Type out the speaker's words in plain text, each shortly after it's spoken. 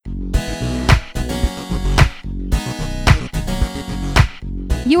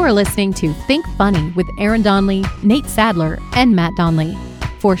You are listening to Think Funny with Aaron Donnelly, Nate Sadler, and Matt Donnelly.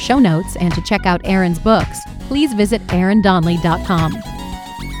 For show notes and to check out Aaron's books, please visit aarondonnelly.com.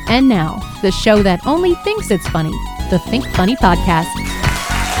 And now, the show that only thinks it's funny, the Think Funny Podcast.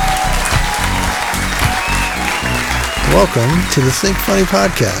 Welcome to the Think Funny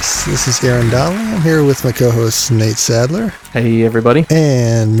Podcast. This is Aaron Donnelly. I'm here with my co-host Nate Sadler. Hey, everybody.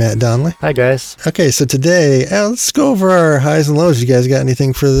 And Matt Donnelly. Hi, guys. Okay, so today, let's go over our highs and lows. You guys got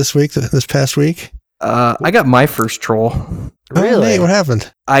anything for this week, this past week? I got my first troll. Really? Oh, Nate, what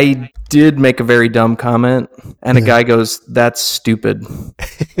happened? I did make a very dumb comment, and a guy goes, "That's stupid."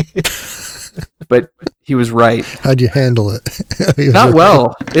 But he was right. How'd you handle it? Not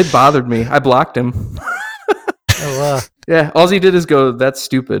well. It bothered me. I blocked him. Oh, wow. Yeah, all he did is go, "That's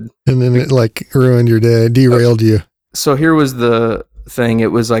stupid." And then it ruined your day, derailed you. So here was the thing.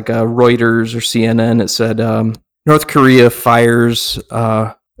 It was like a Reuters or CNN. It said, North Korea fires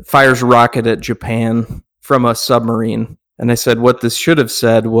rocket at Japan from a submarine. And I said, what this should have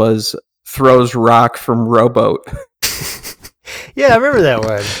said was, throws rock from rowboat. Yeah, I remember that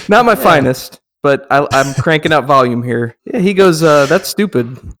one. Not my finest. But I'm cranking up volume here. Yeah, he goes, that's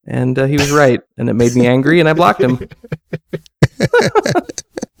stupid. And he was right. And it made me angry, and I blocked him.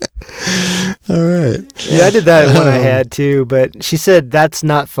 All right. Yeah, I did that when I had to, but she said, that's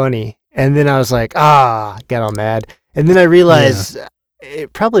not funny. And then I was like, got all mad. And then I realized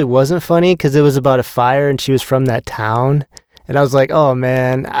it probably wasn't funny because it was about a fire and she was from that town. And I was like, oh,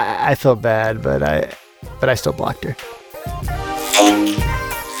 man, I felt bad, but I still blocked her. Think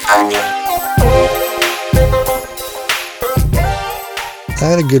Funny. I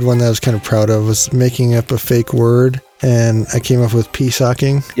had a good one that I was kind of proud of, was making up a fake word, and I came up with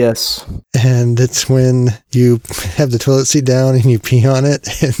pee-socking. Yes. And it's when you have the toilet seat down and you pee on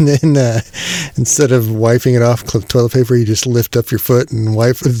it, and then instead of wiping it off with toilet paper, you just lift up your foot and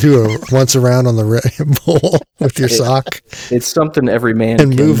do a once around on the bowl with your sock. It's something every man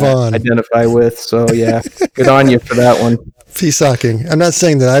and can move on. Identify with, so yeah, good on you for that one. Pee-socking. I'm not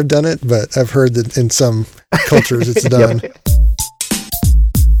saying that I've done it, but I've heard that in some cultures it's done. Yep.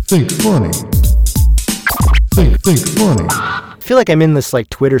 Think funny. Think funny. I feel like I'm in this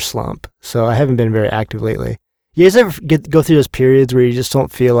Twitter slump, so I haven't been very active lately. You guys ever go through those periods where you just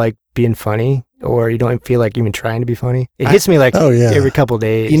don't feel like being funny, or you don't feel like even trying to be funny? It hits me every couple of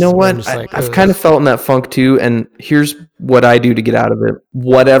days. You know what? I've kind of felt in that funk too, and here's what I do to get out of it.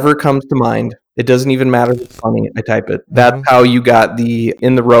 Whatever comes to mind, it doesn't even matter if it's funny, I type it. That's how you got the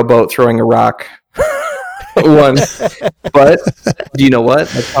in the rowboat throwing a rock one. But do you know what?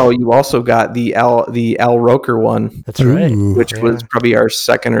 That's how you also got the Al Roker one. That's right. Which was probably our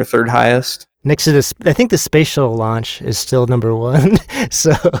second or third highest. Next to this, I think the space shuttle launch is still number one.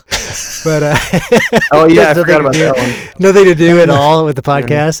 So, but oh yeah, I forgot about that one. Nothing to do at all with the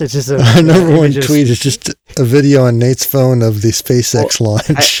podcast. It's just our number one tweet is just a video on Nate's phone of the SpaceX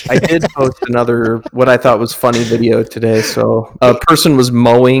launch. I did post another what I thought was funny video today. So a person was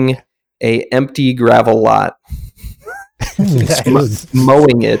mowing a empty gravel lot.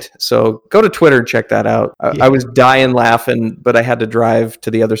 Mowing it. So go to Twitter and check that out. I was dying laughing, but I had to drive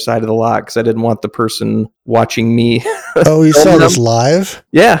to the other side of the lot because I didn't want the person watching me. Oh, you saw this live?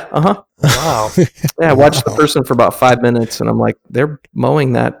 Yeah. Wow. Yeah, I watched the person for about 5 minutes, and I'm like, they're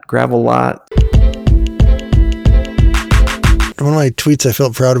mowing that gravel lot. One of my tweets I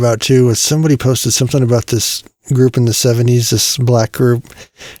felt proud about too was somebody posted something about this group in the 70s, this black group,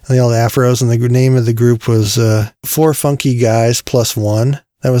 and they all had afros, and the name of the group was Four Funky Guys Plus One.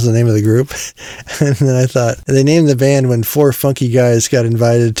 That was the name of the group. And then I thought, they named the band when four funky guys got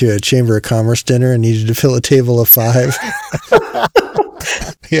invited to a Chamber of Commerce dinner and needed to fill a table of 5.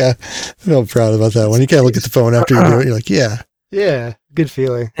 Yeah, I feel proud about that one. You can't look at the phone after you do it. You're like, yeah. Yeah, good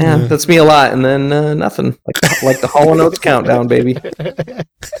feeling. Yeah, that's me a lot. And then nothing. Like the Hall & Oates countdown, baby.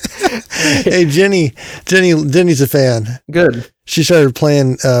 Hey, Jenny's a fan. Good. She started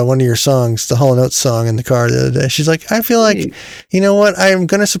playing one of your songs, the Hall & Oates song, in the car the other day. She's like, I feel like, you know what? I'm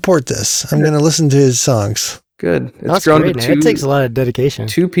going to support this. I'm going to listen to his songs. Good. That's grown great, to it takes a lot of dedication.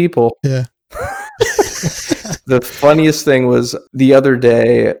 2 people. Yeah. The funniest thing was the other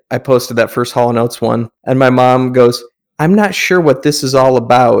day I posted that first Hall & Oates one, and my mom goes, I'm not sure what this is all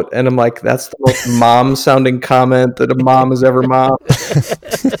about. And I'm like, that's the most mom-sounding comment that a mom has ever mom.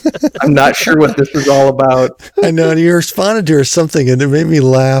 I'm not sure what this is all about. I know, and you responded to her something, and it made me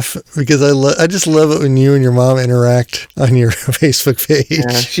laugh because I just love it when you and your mom interact on your Facebook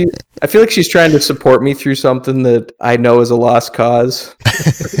page. Yeah, I feel like she's trying to support me through something that I know is a lost cause.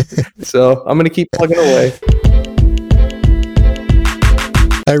 So I'm going to keep plugging away.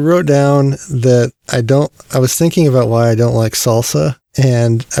 I wrote down that I was thinking about why I don't like salsa,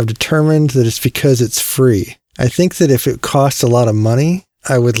 And I've determined that it's because it's free. I think that if it costs a lot of money,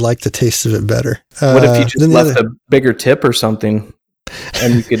 I would like the taste of it better. What if you just left a bigger tip or something,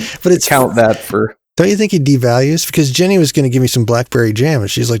 and you could count that for? Don't you think he devalues? Because Jenny was going to give me some blackberry jam,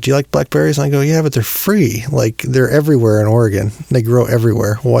 and she's like, "Do you like blackberries?" And I go, "Yeah, but they're free. Like they're everywhere in Oregon. They grow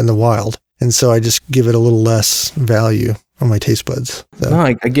everywhere in the wild." And so I just give it a little less value on my taste buds. So. No,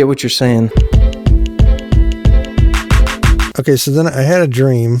 I get what you're saying. Okay, so then I had a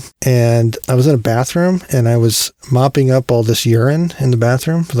dream, and I was in a bathroom, and I was mopping up all this urine in the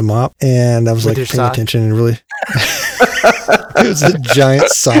bathroom with a mop, and I was With like your paying sock? attention and really... It was a giant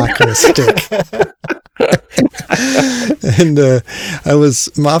sock and a stick. And I was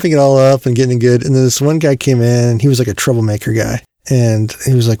mopping it all up and getting good, and then this one guy came in, and he was like a troublemaker guy. And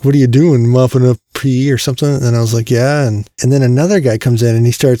he was like, "What are you doing, mopping up pee or something?" And I was like, "Yeah." And then another guy comes in and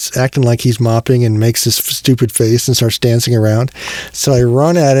he starts acting like he's mopping and makes this stupid face and starts dancing around. So I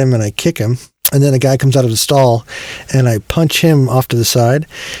run at him and I kick him. And then a guy comes out of the stall and I punch him off to the side.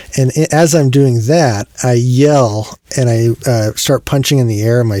 And as I'm doing that, I yell and I start punching in the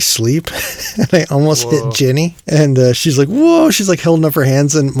air in my sleep. And I almost hit Jenny. And she's like, "Whoa." She's like holding up her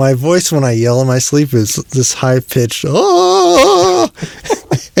hands. And my voice when I yell in my sleep is this high pitched, "Oh."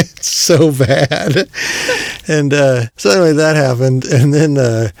 It's so bad. And so anyway, that happened. And then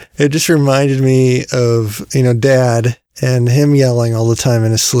it just reminded me of, Dad and him yelling all the time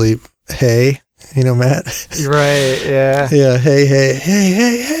in his sleep. "Hey," Matt. Right, yeah. Yeah, hey, hey, hey,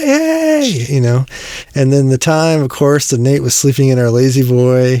 hey, hey, hey, And then the time, of course, that Nate was sleeping in our Lazy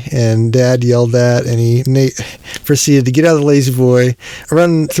Boy and Dad yelled that, and Nate proceeded to get out of the Lazy Boy,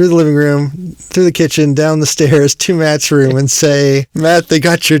 run through the living room, through the kitchen, down the stairs to Matt's room and say, "Matt, they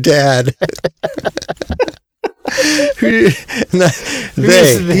got your dad." They.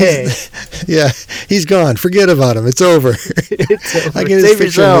 Yeah, he's gone. Forget about him. It's over. It's over. I can Save just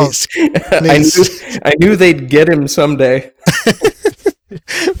picture yourself. I knew they'd get him someday.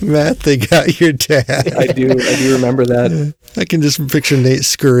 Matt, they got your dad. I do remember that. I can just picture Nate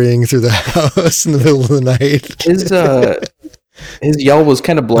scurrying through the house in the middle of the night. His yell was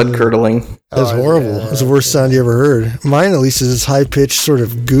kind of blood curdling. That was horrible. It was the worst sound you ever heard. Mine, at least, is this high pitched, sort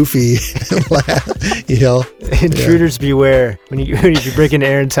of goofy yell. Intruders beware. When you break into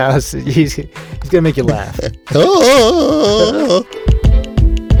Aaron's house, he's gonna make you laugh. Oh!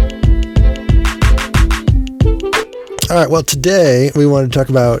 All right, well, today we wanted to talk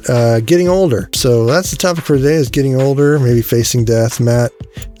about getting older. So that's the topic for today, is getting older, maybe facing death. Matt,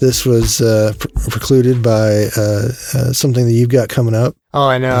 this was precluded by something that you've got coming up. Oh,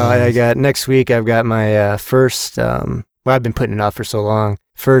 I know. I got next week. I've got my first. I've been putting it off for so long.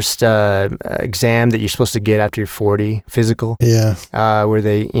 First exam that you're supposed to get after you're 40, physical. Yeah. Where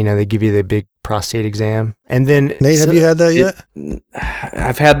they give you the big prostate exam, and then Nate, have you had that yet?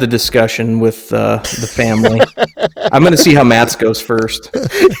 I've had the discussion with the family. I'm going to see how Matt's goes first.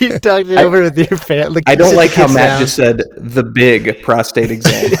 You talked it over with your family. I don't like how Matt just said the big prostate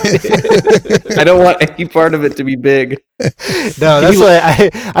exam. I don't want any part of it to be big. No, that's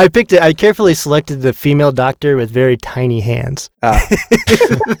why I picked it. I carefully selected the female doctor with very tiny hands.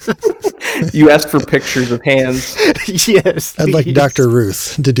 You asked for pictures of hands. Yes. I'd like Dr.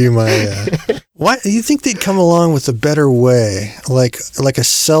 Ruth to do my... Why do you think they'd come along with a better way, like a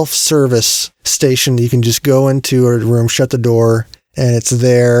self-service station you can just go into a room, shut the door, and it's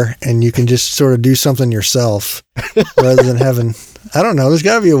there, and you can just sort of do something yourself rather than having... I don't know. There's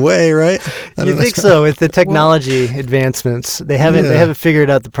got to be a way, right? You think so? With the technology advancements, they haven't figured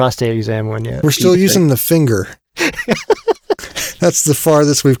out the prostate exam one yet. We're still using the finger. That's the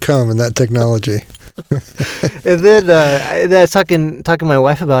farthest we've come in that technology. And then I was talking to my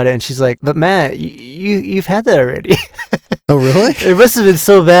wife about it, and she's like, "But Matt, you've had that already." Oh, really? It must have been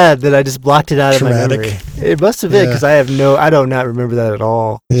so bad that I just blocked it out Traumatic. of my memory. It must have been, because I do not remember that at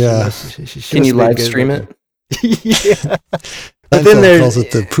all. Yeah. She Can you must live be good stream with it? Yeah. But then Seinfeld calls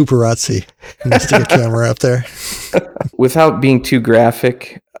it the pooperazzi. And they stick a camera up there. Without being too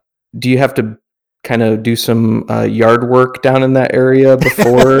graphic, do you have to kind of do some yard work down in that area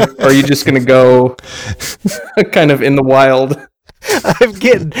before? Or are you just going to go kind of in the wild? I'm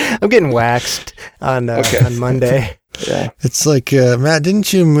getting waxed on Monday. Yeah. It's like, Matt,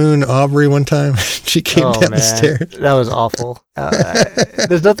 didn't you moon Aubrey one time? She came down the stairs. That was awful.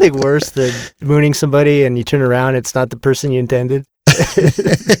 There's nothing worse than mooning somebody and you turn around, it's not the person you intended.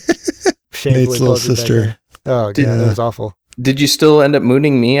 Nate's little sister. Oh, God, that was awful. Did you still end up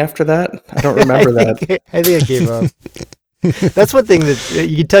mooning me after that? I don't remember that. I think I gave up. That's one thing that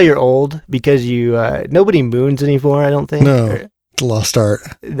you can tell you're old because you nobody moons anymore, I don't think. No. a lost art.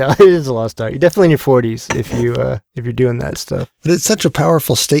 No, it is a lost art. You're definitely in your 40s if you're doing that stuff. But it's such a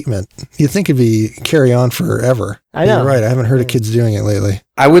powerful statement. You'd think it'd be carry on forever. I know. You're right. I haven't heard of kids doing it lately.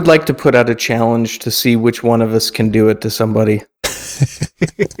 I would like to put out a challenge to see which one of us can do it to somebody.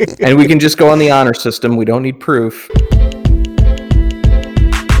 And we can just go on the honor system. We don't need proof.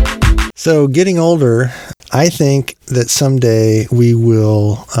 So getting older, I think that someday we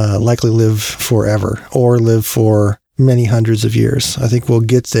will likely live forever or live for many hundreds of years. I think we'll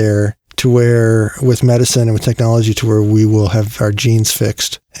get there to where with medicine and with technology to where we will have our genes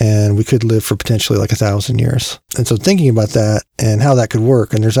fixed and we could live for potentially like 1,000 years. And so thinking about that and how that could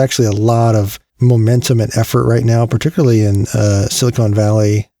work, and there's actually a lot of momentum and effort right now, particularly in Silicon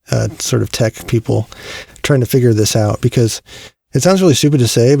Valley, sort of tech people trying to figure this out, because it sounds really stupid to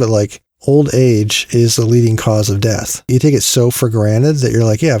say, but like old age is the leading cause of death. You take it so for granted that you're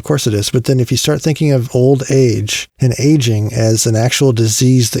like, yeah, of course it is. But then if you start thinking of old age and aging as an actual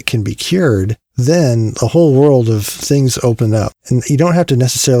disease that can be cured, then a whole world of things open up. And you don't have to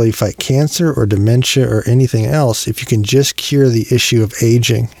necessarily fight cancer or dementia or anything else if you can just cure the issue of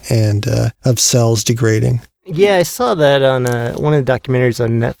aging and of cells degrading. Yeah, I saw that on one of the documentaries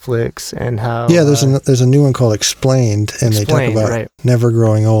on Netflix, and how there's a new one called Explained, and they talk about never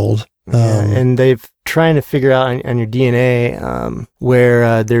growing old. Yeah, and they've trying to figure out on your DNA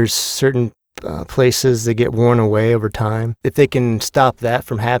where there's certain places that get worn away over time. If they can stop that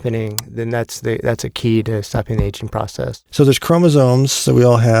from happening, then that's a key to stopping the aging process. So there's chromosomes that we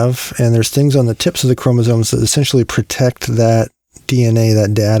all have, and there's things on the tips of the chromosomes that essentially protect that DNA,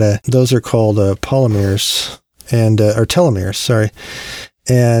 that data. Those are called polymers or telomeres, sorry.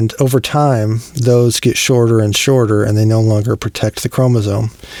 And over time, those get shorter and shorter, and they no longer protect the chromosome.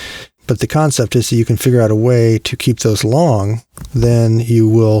 But the concept is that you can figure out a way to keep those long, then you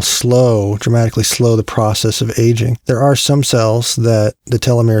will dramatically slow the process of aging. There are some cells that the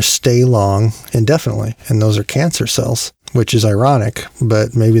telomeres stay long indefinitely, and those are cancer cells, which is ironic,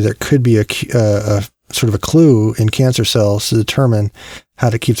 but maybe there could be a sort of a clue in cancer cells to determine how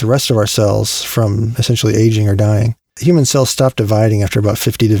to keep the rest of our cells from essentially aging or dying. Human cells stop dividing after about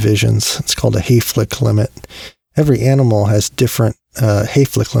 50 divisions. It's called a Hayflick limit. Every animal has different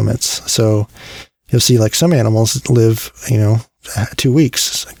Hayflick limits. So you'll see like some animals live, 2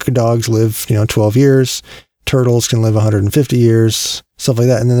 weeks. Dogs live, 12 years. Turtles can live 150 years, stuff like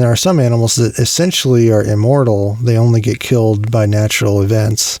that. And then there are some animals that essentially are immortal. They only get killed by natural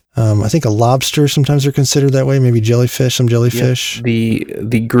events. I think a lobster sometimes are considered that way. Maybe some jellyfish. Yep.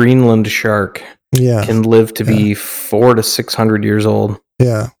 The Greenland shark can live to be 400 to 600 years old.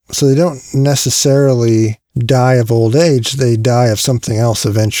 Yeah. So they don't necessarily die of old age. They die of something else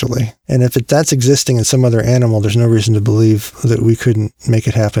eventually. And if that's existing in some other animal, there's no reason to believe that we couldn't make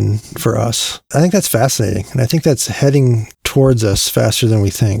it happen for us. I think that's fascinating. And I think that's heading towards us faster than we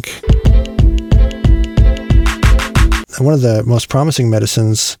think. One of the most promising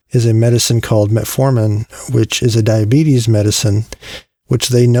medicines is a medicine called metformin, which is a diabetes medicine, which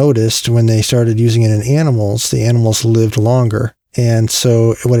they noticed when they started using it in animals, the animals lived longer. And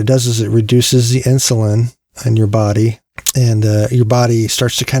so what it does is it reduces the insulin in your body, and your body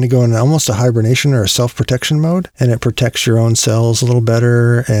starts to kind of go in almost a hibernation or a self-protection mode, and it protects your own cells a little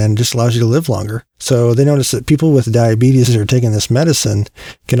better and just allows you to live longer. So they notice that people with diabetes that are taking this medicine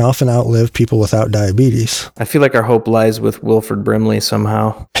can often outlive people without diabetes. I feel like our hope lies with Wilford Brimley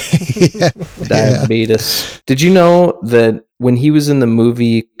somehow. Diabetes. Yeah. Did you know that when he was in the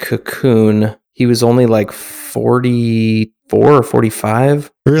movie Cocoon, he was only like 44 or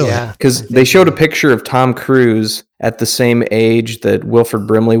 45? Really? Yeah. Because they showed a picture of Tom Cruise at the same age that Wilford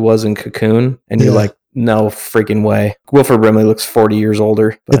Brimley was in Cocoon, and you're like, no freaking way. Wilford Brimley looks 40 years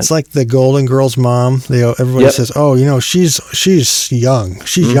older. But it's like the Golden Girls mom. Everybody says, oh, she's young.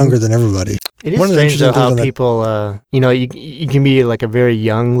 She's younger than everybody. It is strange though how people, you can be like a very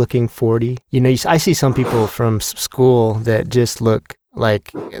young looking 40. I see some people from school that just look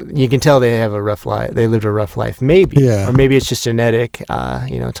like, you can tell they have a rough life. They lived a rough life, maybe. Yeah. Or maybe it's just genetic.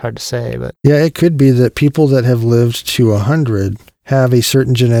 It's hard to say, but yeah, it could be that people that have lived to 100 have a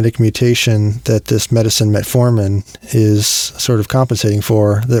certain genetic mutation that this medicine metformin is sort of compensating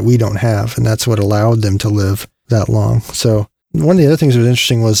for that we don't have, and that's what allowed them to live that long. So one of the other things that was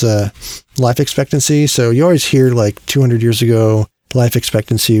interesting was life expectancy. So you always hear like 200 years ago, life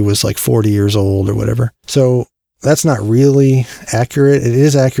expectancy was like 40 years old or whatever. So that's not really accurate. It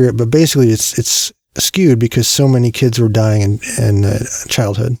is accurate, but basically it's skewed because so many kids were dying in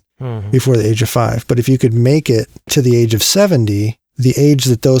childhood before the age of 5. But if you could make it to the age of 70, the age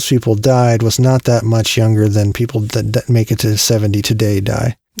that those people died was not that much younger than people that make it to 70 today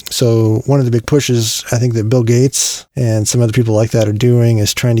die. So one of the big pushes I think that Bill Gates and some other people like that are doing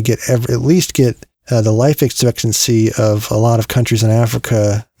is trying to get at least the life expectancy of a lot of countries in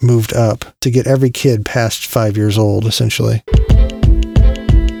Africa moved up to get every kid past 5 years old, essentially.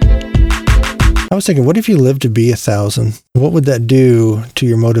 I was thinking, what if you lived to be 1,000? What would that do to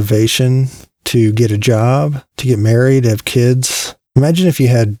your motivation to get a job, to get married, to have kids? Imagine if you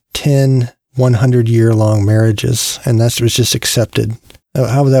had 10 100-year-long marriages and that was just accepted.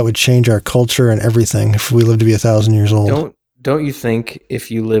 How that would change our culture and everything if we lived to be 1,000 years old. Don't you think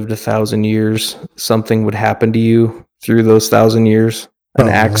if you lived 1,000 years, something would happen to you through ththose 1,000 years? An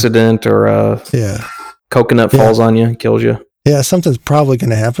accident or a coconut falls on you and kills you? Yeah, something's probably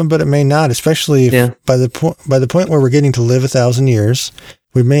going to happen, but it may not, especially if by the point where we're getting to live 1,000 years,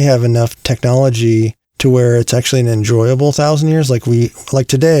 we may have enough technology to where it's actually an enjoyable 1,000 years. Like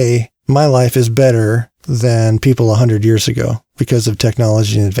today, my life is better than people 100 years ago because of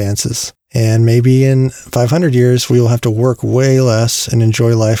technology and advances. And maybe in 500 years, we will have to work way less and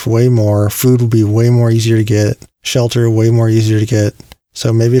enjoy life way more. Food will be way more easier to get. Shelter way more easier to get.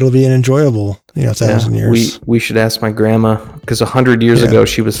 So maybe it'll be an enjoyable, 1,000 years. We should ask my grandma, because 100 years ago,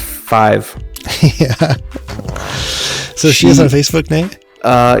 she was 5. Yeah. So she is on Facebook, Nate?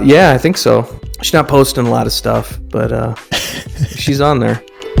 Yeah, I think so. She's not posting a lot of stuff, but she's on there.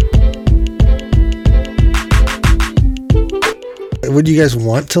 Would you guys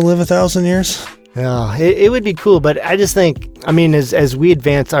want to live 1,000 years? Yeah, it would be cool, but I just think, as we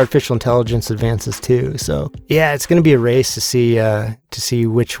advance, artificial intelligence advances too. So yeah, it's going to be a race to see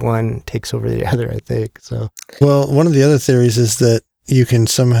which one takes over the other, I think. So well, one of the other theories is that you can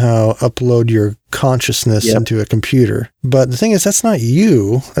somehow upload your consciousness into a computer. But the thing is, that's not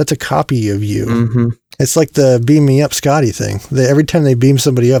you. That's a copy of you. Mm-hmm. It's like the beam me up Scotty thing. Every time they beam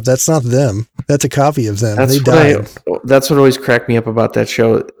somebody up, that's not them. That's a copy of them. They died. That's what always cracked me up about that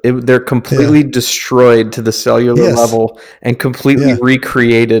show. They're completely destroyed to the cellular level and completely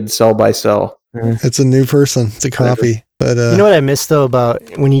recreated cell by cell. It's a new person. It's a copy. But you know what I miss though about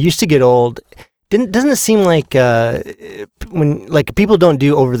when you used to get old? Doesn't it seem like when people don't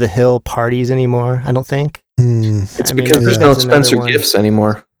do over the hill parties anymore? I don't think. It's because there's no Spencer Gifts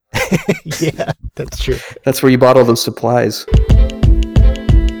anymore. Yeah, that's true. That's where you bought all those supplies.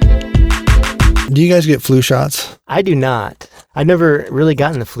 Do you guys get flu shots? I do not. I've never really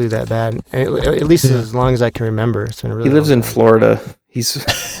gotten the flu that bad. At least as long as I can remember. It's been really. He lives in Florida.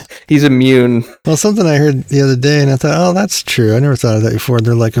 He's immune. Well, something I heard the other day, and I thought, oh, that's true. I never thought of that before.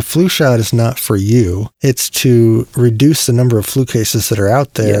 They're like, a flu shot is not for you. It's to reduce the number of flu cases that are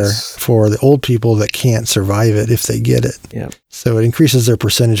out there for the old people that can't survive it if they get it. Yeah. So it increases their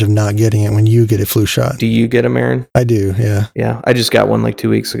percentage of not getting it when you get a flu shot. Do you get them, Aaron? I do, yeah. Yeah, I just got one 2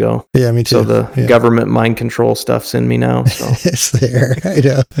 weeks ago. Yeah, me too. So the government mind control stuff's in me now. So. It's there.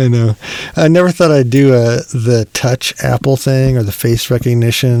 I know. I never thought I'd do the touch Apple thing or the face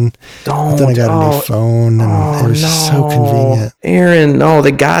recognition. Don't. Then I got a new phone, and it was so convenient. Aaron, no,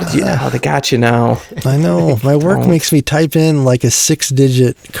 they got you. They got you now. I know. My work makes me type in like a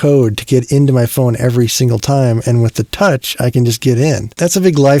 6-digit code to get into my phone every single time, and with the touch, I can just get in. That's a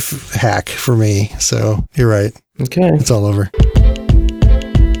big life hack for me. So you're right. Okay. It's all over.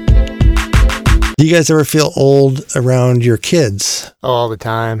 Do you guys ever feel old around your kids? Oh, all the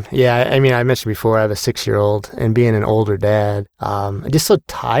time. Yeah, I mentioned before, I have a 6-year-old, and being an older dad, I'm just so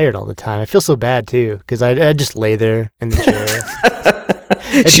tired all the time. I feel so bad, too, because I just lay there in the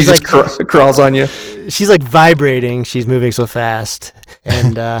chair. She just crawls on you. She's like vibrating. She's moving so fast.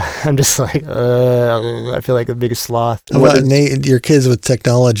 And I'm just like, I feel like the biggest sloth. How about Nate, your kids with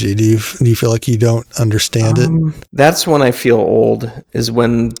technology? Do you feel like you don't understand it? That's when I feel old, is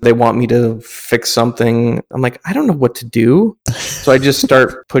when they want me to fix something. I'm like, I don't know what to do. So I just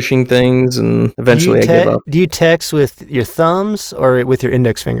start pushing things, and eventually I give up. Do you text with your thumbs or with your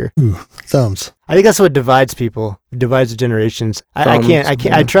index finger? Ooh, thumbs. I think that's what divides people, divides the generations. I can't.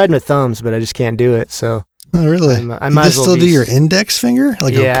 I tried my thumbs, but I just can't do it. So. Oh, really? I might as well still do your index finger?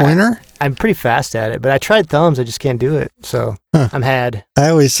 Like a pointer? I'm pretty fast at it, but I tried thumbs. I just can't do it. So I'm had.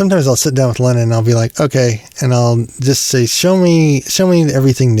 Sometimes I'll sit down with Lennon and I'll be like, okay. And I'll just say, show me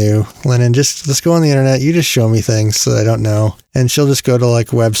everything new. Lennon, let's go on the internet. You just show me things that I don't know. And she'll just go to like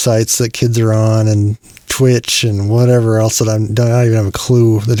websites that kids are on and Twitch and whatever else that I don't even have a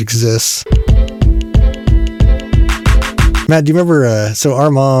clue that exists. Matt, do you remember? So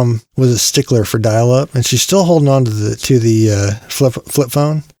our mom was a stickler for dial-up, and she's still holding on to the flip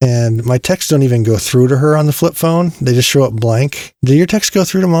phone. And my texts don't even go through to her on the flip phone; they just show up blank. Do your texts go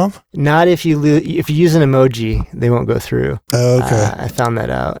through to Mom? Not if you use an emoji, they won't go through. Oh, okay. I found that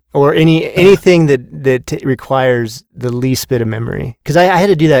out. Or anything that requires the least bit of memory. Because I had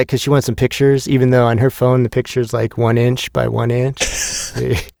to do that because she wants some pictures, even though on her phone the picture's like 1 inch by 1 inch.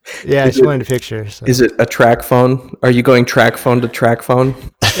 Yeah, she wanted a picture. So. Is it a track phone? Are you going track phone to track phone?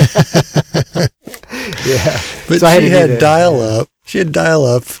 Yeah. But so she had dial-up. She had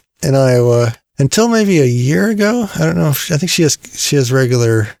dial-up in Iowa until maybe a year ago. I don't know. I think she has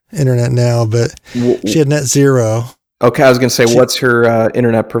regular internet now, but she had Net Zero. Okay, I was going to say, what's her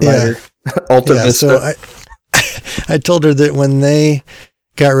internet provider? Yeah. Alta Vista. So I told her that when they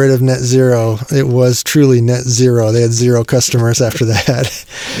got rid of Net Zero, it was truly Net Zero. They had 0 customers after that.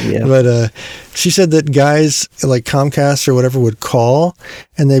 Yeah. But she said that guys like Comcast or whatever would call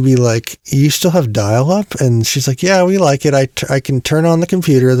and they'd be like, you still have dial-up? And she's like, yeah, we like it. I can turn on the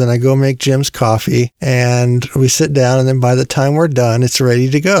computer, then I go make Jim's coffee and we sit down, and then by the time we're done, it's ready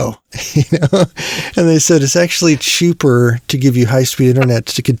to go. And they said it's actually cheaper to give you high-speed internet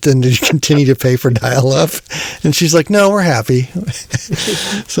to continue to pay for dial-up. And she's like, no, we're happy.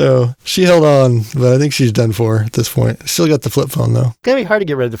 So she held on, but I think she's done for at this point. Still got the flip phone though. It's gonna be hard to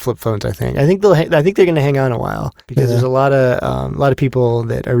get rid of the flip phones. I think they're gonna hang on a while because there's a lot of people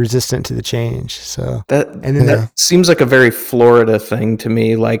that are resistant to the change. So that seems like a very Florida thing to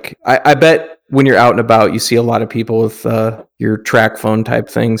me. Like I bet when you're out and about, you see a lot of people with your track phone type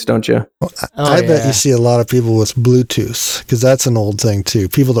things, don't you? Well, I bet you see a lot of people with Bluetooth, because that's an old thing too.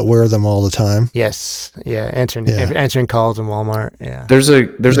 People that wear them all the time. Yes, answering calls in Walmart. Yeah, there's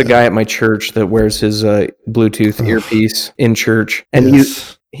a guy at my church that wears his Bluetooth earpiece in church, and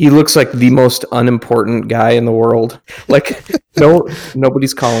he looks like the most unimportant guy in the world. Like,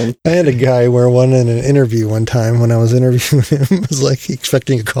 nobody's calling. I had a guy wear one in an interview one time when I was interviewing him. I was like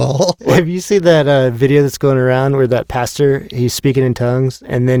expecting a call. Have you seen that video that's going around where that pastor, he's speaking in tongues,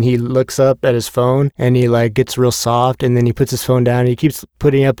 and then he looks up at his phone and he like gets real soft, and then he puts his phone down and he keeps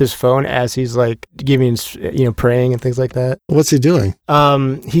putting up his phone as he's like giving, praying and things like that. What's he doing?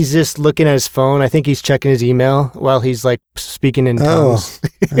 He's just looking at his phone. I think he's checking his email while he's like speaking in tongues.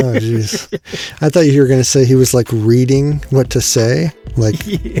 Oh, jeez. I thought you were going to say he was like reading what to say, like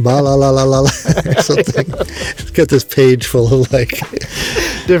ba la la la la la or something. It's got this page full of like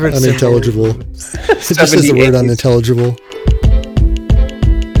different unintelligible. It just says the word unintelligible.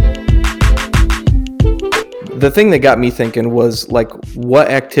 The thing that got me thinking was like, what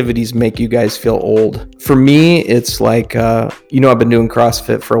activities make you guys feel old? For me, it's like, I've been doing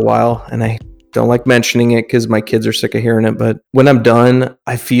CrossFit for a while, and I don't like mentioning it because my kids are sick of hearing it. But when I'm done,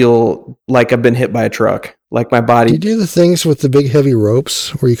 I feel like I've been hit by a truck. Like my body. Do you do the things with the big heavy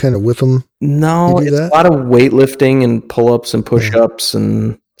ropes where you kind of whip them? No, it's a lot of weightlifting and pull-ups and push-ups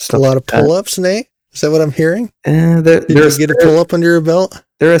and stuff. A lot of pull-ups, Nate? Is that what I'm hearing? Did you get a pull-up under your belt?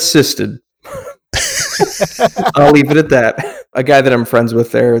 They're assisted. I'll leave it at that. A guy that I'm friends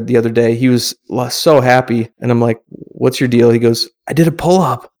with there the other day, he was so happy. And I'm like, what's your deal? He goes, I did a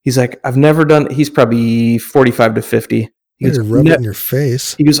pull-up. He's like, I've never done, he's probably 45 to 50. He goes, rub it in your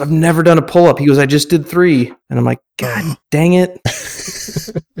face. He goes, I've never done a pull-up. He goes, I just did 3. And I'm like, God dang it.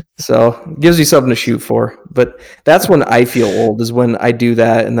 So it gives you something to shoot for. But that's when I feel old, is when I do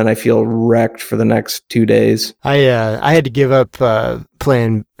that and then I feel wrecked for the next 2 days. I had to give up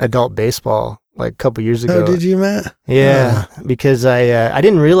playing adult baseball like a couple years ago. Oh, did you, Matt? Yeah, because I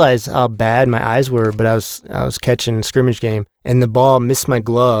didn't realize how bad my eyes were, but I was catching a scrimmage game and the ball missed my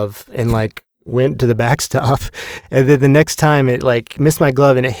glove and like went to the backstop, and then the next time it like missed my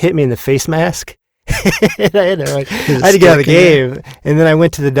glove and it hit me in the face mask. And I had to get out of the game, and then I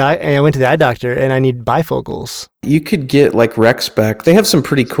went to the eye doctor, and I need bifocals. You could get like rec spec. They have some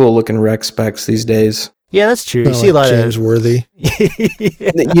pretty cool looking rec specs these days. Yeah, that's true. You see a lot James Worthy.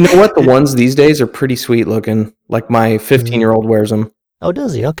 You know what? The ones these days are pretty sweet looking. Like my 15-year-old wears them. Oh,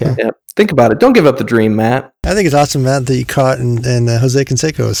 does he? Okay. Yeah. Think about it. Don't give up the dream, Matt. I think it's awesome, Matt, that you caught and Jose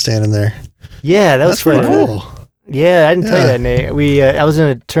Canseco was standing there. Yeah, that's pretty cool. Yeah, I didn't tell you that, Nate. I was in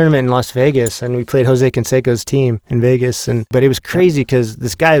a tournament in Las Vegas, and we played Jose Canseco's team in Vegas, but it was crazy because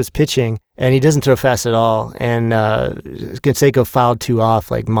this guy was pitching, and he doesn't throw fast at all, and Canseco fouled 2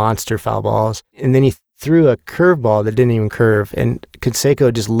 off, like monster foul balls, and then he threw a curveball that didn't even curve, and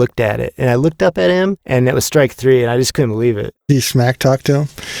Canseco just looked at it, and I looked up at him, and it was strike 3, and I just couldn't believe it. You smack talk to him?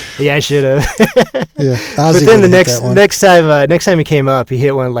 Yeah, I should have. Yeah. But then the next time he came up, he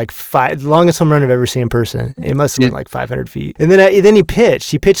hit one like longest home run I've ever seen in person. It must have been like 500 feet. And then he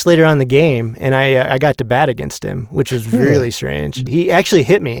pitched. He pitched later on in the game, and I got to bat against him, which was really strange. He actually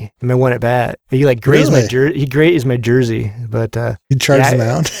hit me in my one at bat. He like grazed my jersey. He grazed my jersey, but you charged him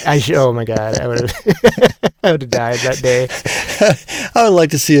out. Oh my god, I would have. I would have died that day. I would like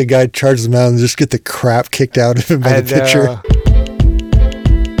to see a guy charge the mound and just get the crap kicked out of him by the pitcher.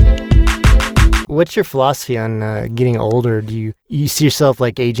 What's your philosophy on getting older? Do you see yourself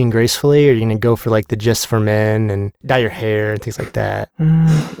like aging gracefully, or are you going to go for like the just for men and dye your hair and things like that?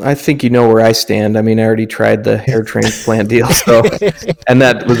 I think you know where I stand. I mean, I already tried the hair transplant deal, so and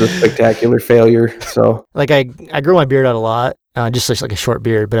that was a spectacular failure. So, like I grow my beard out a lot. Just like a short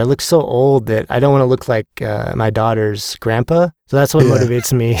beard, but I look so old that I don't want to look like my daughter's grandpa. So that's what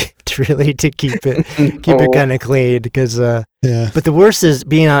motivates me to keep it kind of clean. Because but the worst is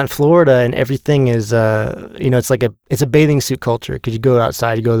being out in Florida and everything is it's like it's a bathing suit culture, because you go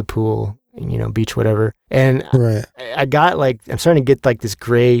outside, you go to the pool, beach, whatever. And I got I'm starting to get like this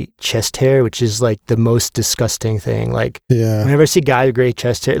gray chest hair, which is like the most disgusting thing. Like whenever I see guys with gray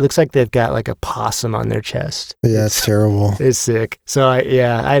chest hair, it looks like they've got like a possum on their chest. Yeah, it's terrible. It's sick. So I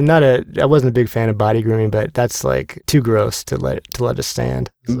wasn't a big fan of body grooming, but that's like too gross to let it stand.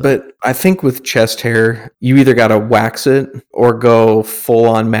 So. But I think with chest hair, you either got to wax it or go full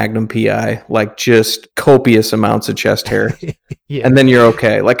on Magnum PI, like just copious amounts of chest hair. And then you're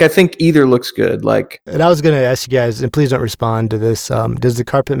okay. Like I think either looks good. Like. And I was going to ask you guys, and please don't respond to this. Does the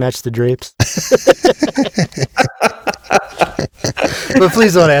carpet match the drapes? But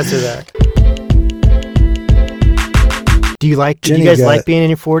please don't answer that. Do you guys like being in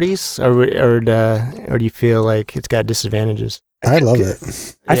your 40s, or do you feel like it's got disadvantages? I love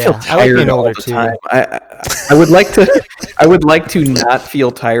it. I feel tired all the time. I would like to not feel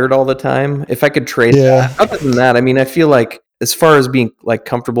tired all the time. If I could trade that. Other than that, I mean, I feel like as far as being like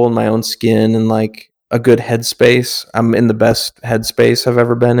comfortable in my own skin and like a good headspace, I'm in the best headspace I've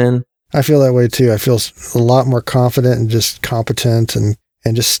ever been in. I feel that way too. I feel a lot more confident and just competent and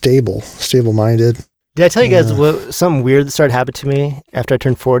just stable-minded. Did I tell you guys what something weird that started happening to me after I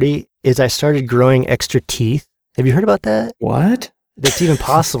turned 40 is I started growing extra teeth. Have you heard about that? What? That's even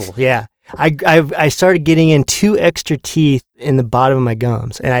possible. Yeah. I started getting in 2 extra teeth in the bottom of my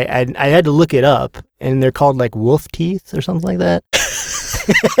gums, and I had to look it up, and they're called like wolf teeth or something like that.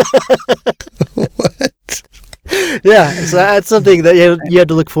 What? Yeah, so that's something that you have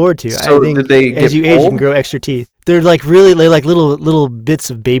to look forward to. So I think did they as you age, you can grow extra teeth. They're like little bits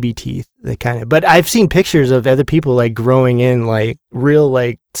of baby teeth. But I've seen pictures of other people like growing in like real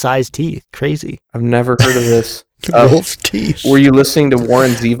like size teeth. Crazy. I've never heard of this. Wolf teeth. Were you listening to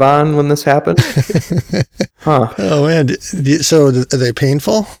Warren Zevon when this happened? Huh. Oh man. So are they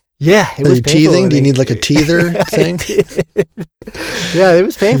painful? Yeah, it was painful. Teething? Do you need like a teether thing? Yeah, it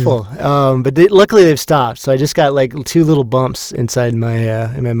was painful. But luckily they've stopped. So I just got like 2 little bumps inside my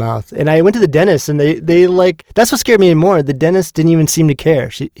in my mouth. And I went to the dentist, and they like, that's what scared me more. The dentist didn't even seem to care.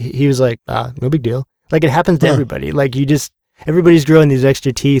 He was like, no big deal. Like it happens to everybody. Like everybody's growing these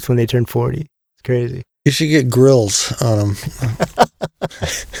extra teeth when they turn 40. It's crazy. You should get grills on them.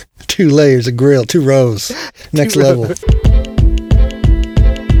 2 layers of grill, 2 rows. Next level.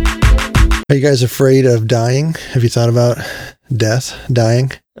 Are you guys afraid of dying? Have you thought about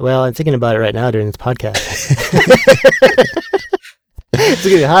dying? Well, I'm thinking about it right now during this podcast. It's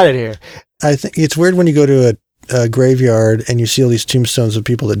getting hot in here. I think it's weird when you go to a graveyard and you see all these tombstones of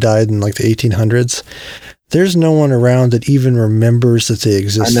people that died in like the 1800s. There's no one around that even remembers that they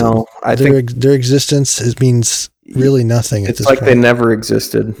existed. I know. Their existence means really nothing at this point. It's like they never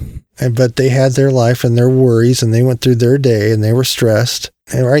existed. But they had their life and their worries, and they went through their day, and they were stressed.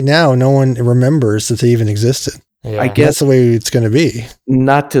 And right now, no one remembers that they even existed. Yeah. I guess that's the way it's going to be.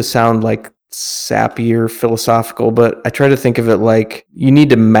 Not to sound like sappy or philosophical, but I try to think of it like you need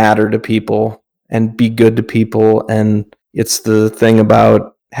to matter to people and be good to people. And it's the thing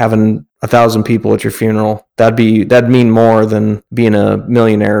about having 1,000 people at your funeral. That'd mean more than being a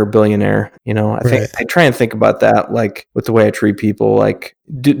millionaire or billionaire. I try and think about that, like with the way I treat people. Like,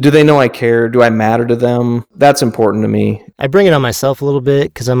 do they know I care? Do I matter to them? That's important to me. I bring it on myself a little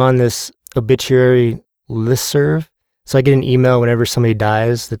bit because I'm on this obituary listserv. So I get an email whenever somebody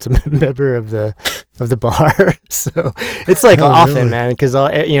dies that's a member of the bar. So it's like often, really? man, because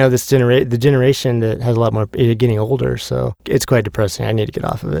the generation that has a lot more getting older. So it's quite depressing. I need to get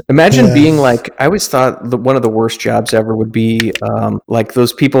off of it. Imagine being like, I always thought one of the worst jobs ever would be like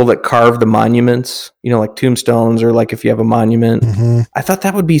those people that carve the monuments, like tombstones, or like if you have a monument. Mm-hmm. I thought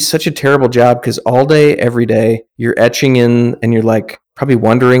that would be such a terrible job because all day, every day, you're etching in and you're like probably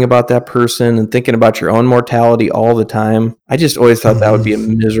wondering about that person and thinking about your own mortality all the time. I just always thought that would be a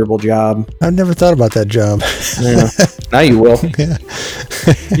miserable job. I've never thought about that job. Yeah. Now you will. Yeah.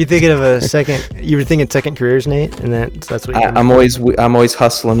 You thinking of you were thinking second careers, Nate, and that's what I'm always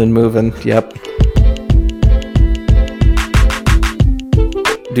hustling and moving. Yep.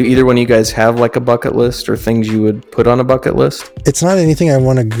 Do either one of you guys have like a bucket list or things you would put on a bucket list? It's not anything I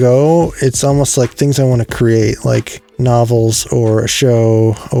want to go. It's almost like things I want to create, like novels or a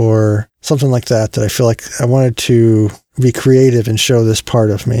show or something like that I feel like I wanted to be creative and show this part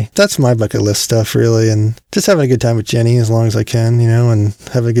of me. That's my bucket list stuff, really, and just having a good time with Jenny as long as I can, and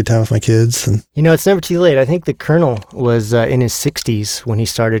having a good time with my kids. And it's never too late. I think the Colonel was in his 60s when he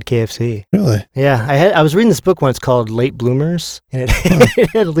started KFC. Really? Yeah, I was reading this book once called Late Bloomers, and it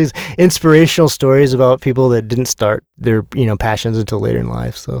had all these inspirational stories about people that didn't start their passions until later in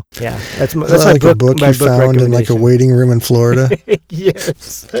life. So yeah, that's my like book, a book my you found in like a waiting room in Florida.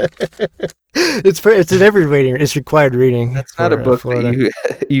 Yes. It's in every reading. It's required reading. That's not a book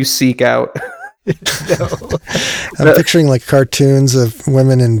that you seek out. No. I'm picturing like cartoons of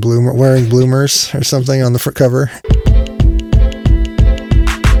women in wearing bloomers or something on the front cover.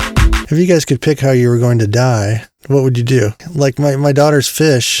 If you guys could pick how you were going to die, what would you do? Like my daughter's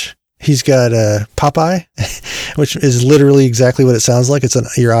fish, he's got a Popeye, which is literally exactly what it sounds like. It's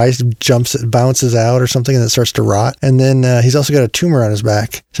your eyes bounces out or something, and it starts to rot. And then he's also got a tumor on his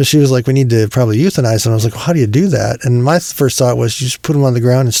back. So she was like, we need to probably euthanize him. I was like, well, how do you do that? And my first thought was you just put him on the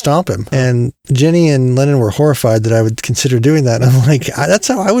ground and stomp him. And Jenny and Lennon were horrified that I would consider doing that. And I'm like, that's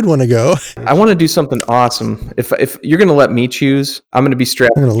how I would want to go. I want to do something awesome. If you're going to let me choose, I'm going to be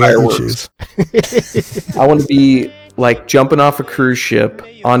strapped I'm with going to let you fireworks. choose. I want to be like jumping off a cruise ship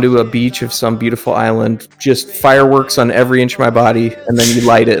onto a beach of some beautiful island, just fireworks on every inch of my body, and then you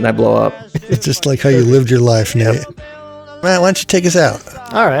light it and I blow up. It's just like how you lived your life, Nate. Yep. Matt, why don't you take us out?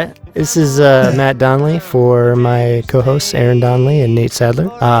 All right. This is Matt Donnelly for my co-hosts Aaron Donnelly and Nate Sadler.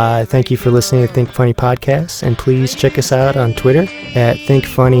 Thank you for listening to Think Funny Podcast, and please check us out on Twitter at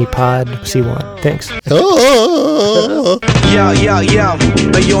ThinkFunnyPodC1. Thanks. Oh. Yeah.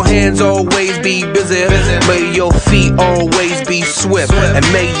 May your hands always be busy. May your feet always be swift. And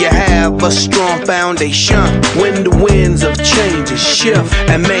may you have a strong foundation when the winds of change shift.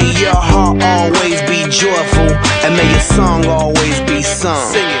 And may your heart always be joyful. And may your song always be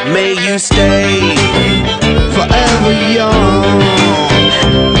sung. May you stay forever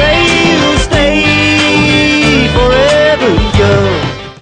young.